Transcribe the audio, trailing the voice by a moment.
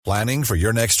Planning for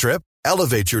your next trip?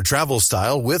 Elevate your travel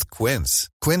style with Quince.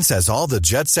 Quince has all the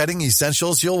jet-setting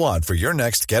essentials you'll want for your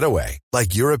next getaway,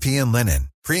 like European linen,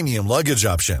 premium luggage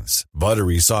options,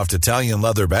 buttery soft Italian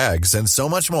leather bags, and so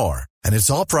much more. And it's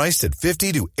all priced at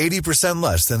 50 to 80%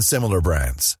 less than similar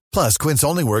brands. Plus, Quince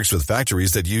only works with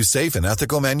factories that use safe and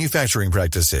ethical manufacturing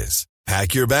practices.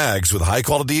 Pack your bags with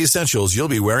high-quality essentials you'll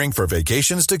be wearing for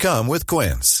vacations to come with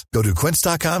Quince. Go to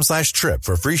quince.com/trip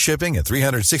for free shipping and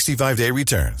 365-day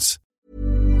returns.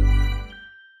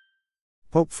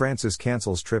 Pope Francis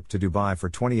cancels trip to Dubai for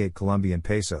 28 Colombian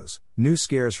pesos. New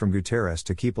scares from Guterres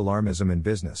to keep alarmism in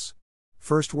business.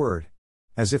 First word.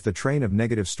 As if the train of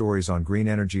negative stories on green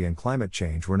energy and climate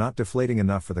change were not deflating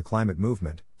enough for the climate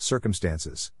movement,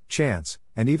 circumstances, chance,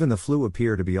 and even the flu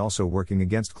appear to be also working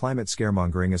against climate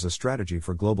scaremongering as a strategy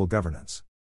for global governance.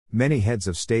 Many heads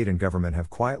of state and government have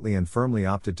quietly and firmly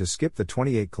opted to skip the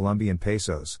 28 Colombian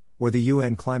pesos, or the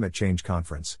UN Climate Change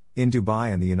Conference, in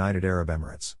Dubai and the United Arab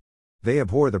Emirates. They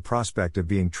abhor the prospect of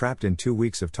being trapped in 2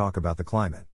 weeks of talk about the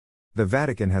climate. The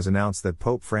Vatican has announced that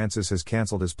Pope Francis has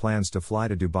cancelled his plans to fly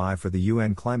to Dubai for the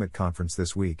UN Climate Conference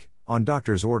this week, on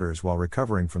doctor's orders while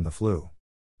recovering from the flu.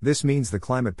 This means the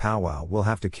climate powwow will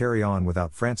have to carry on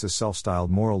without Francis'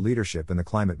 self-styled moral leadership in the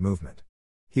climate movement.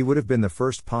 He would have been the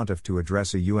first pontiff to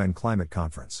address a UN climate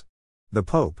conference. The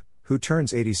Pope, who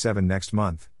turns 87 next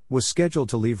month, was scheduled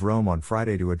to leave Rome on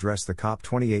Friday to address the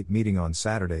COP28 meeting on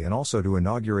Saturday and also to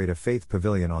inaugurate a faith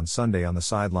pavilion on Sunday on the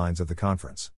sidelines of the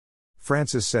conference.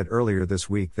 Francis said earlier this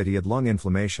week that he had lung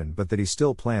inflammation but that he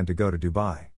still planned to go to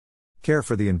Dubai. Care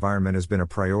for the environment has been a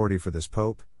priority for this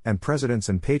Pope, and presidents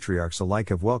and patriarchs alike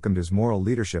have welcomed his moral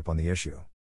leadership on the issue.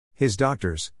 His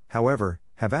doctors, however,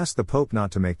 have asked the Pope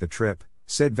not to make the trip,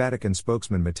 said Vatican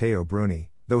spokesman Matteo Bruni,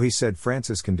 though he said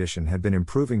Francis' condition had been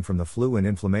improving from the flu and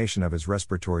inflammation of his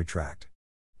respiratory tract.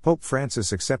 Pope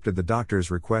Francis accepted the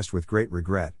doctor's request with great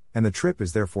regret, and the trip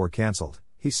is therefore cancelled,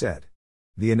 he said.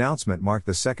 The announcement marked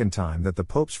the second time that the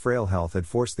Pope's frail health had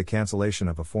forced the cancellation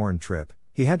of a foreign trip.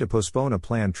 He had to postpone a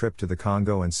planned trip to the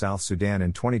Congo and South Sudan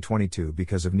in 2022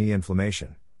 because of knee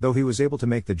inflammation, though he was able to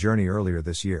make the journey earlier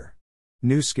this year.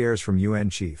 New scares from UN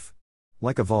chief.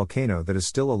 Like a volcano that is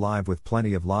still alive with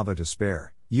plenty of lava to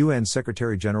spare, UN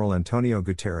Secretary-General Antonio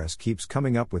Guterres keeps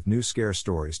coming up with new scare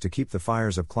stories to keep the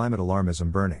fires of climate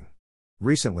alarmism burning.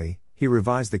 Recently, he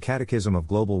revised the Catechism of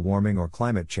Global Warming or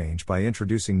Climate Change by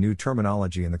introducing new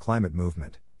terminology in the climate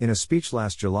movement. In a speech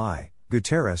last July,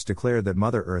 Guterres declared that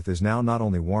Mother Earth is now not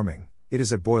only warming, it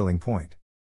is at boiling point.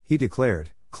 He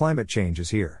declared, "Climate change is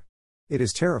here. It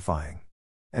is terrifying.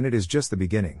 And it is just the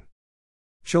beginning."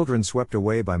 Children swept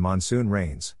away by monsoon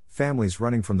rains, families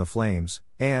running from the flames,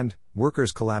 and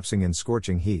workers collapsing in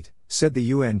scorching heat, said the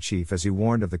UN chief as he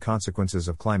warned of the consequences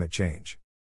of climate change.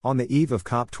 On the eve of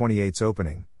COP28's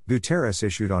opening, Guterres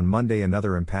issued on Monday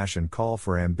another impassioned call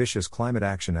for ambitious climate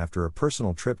action after a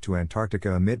personal trip to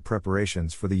Antarctica amid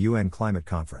preparations for the UN climate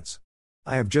conference.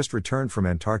 "I have just returned from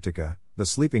Antarctica, the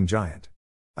sleeping giant.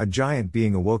 A giant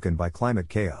being awoken by climate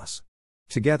chaos.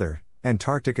 Together,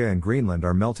 Antarctica and Greenland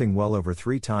are melting well over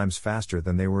 3 times faster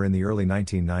than they were in the early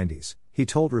 1990s, he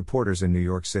told reporters in New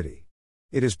York City.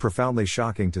 "It is profoundly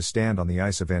shocking to stand on the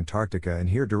ice of Antarctica and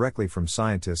hear directly from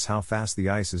scientists how fast the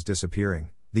ice is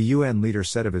disappearing," the UN leader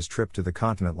said of his trip to the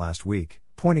continent last week,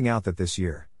 pointing out that this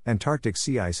year, Antarctic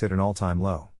sea ice hit an all-time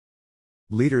low.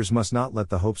 Leaders must not let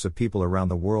the hopes of people around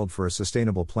the world for a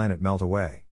sustainable planet melt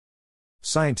away.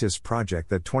 Scientists project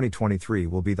that 2023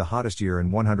 will be the hottest year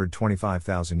in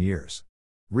 125,000 years.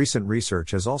 Recent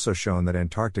research has also shown that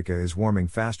Antarctica is warming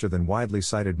faster than widely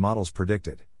cited models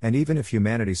predicted, and even if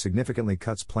humanity significantly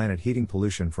cuts planet heating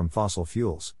pollution from fossil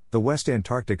fuels, the West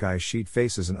Antarctic ice sheet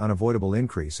faces an unavoidable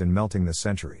increase in melting this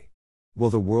century. Will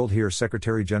the world hear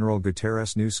Secretary-General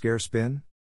Guterres' new scare spin?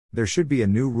 There should be a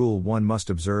new rule one must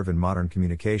observe in modern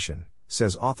communication,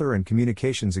 says author and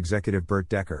communications executive Bert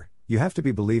Decker: you have to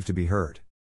be believed to be heard.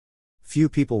 Few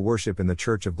people worship in the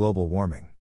Church of Global Warming.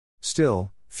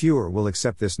 Still, fewer will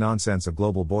accept this nonsense of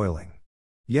global boiling.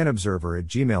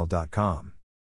 yenobserver@gmail.com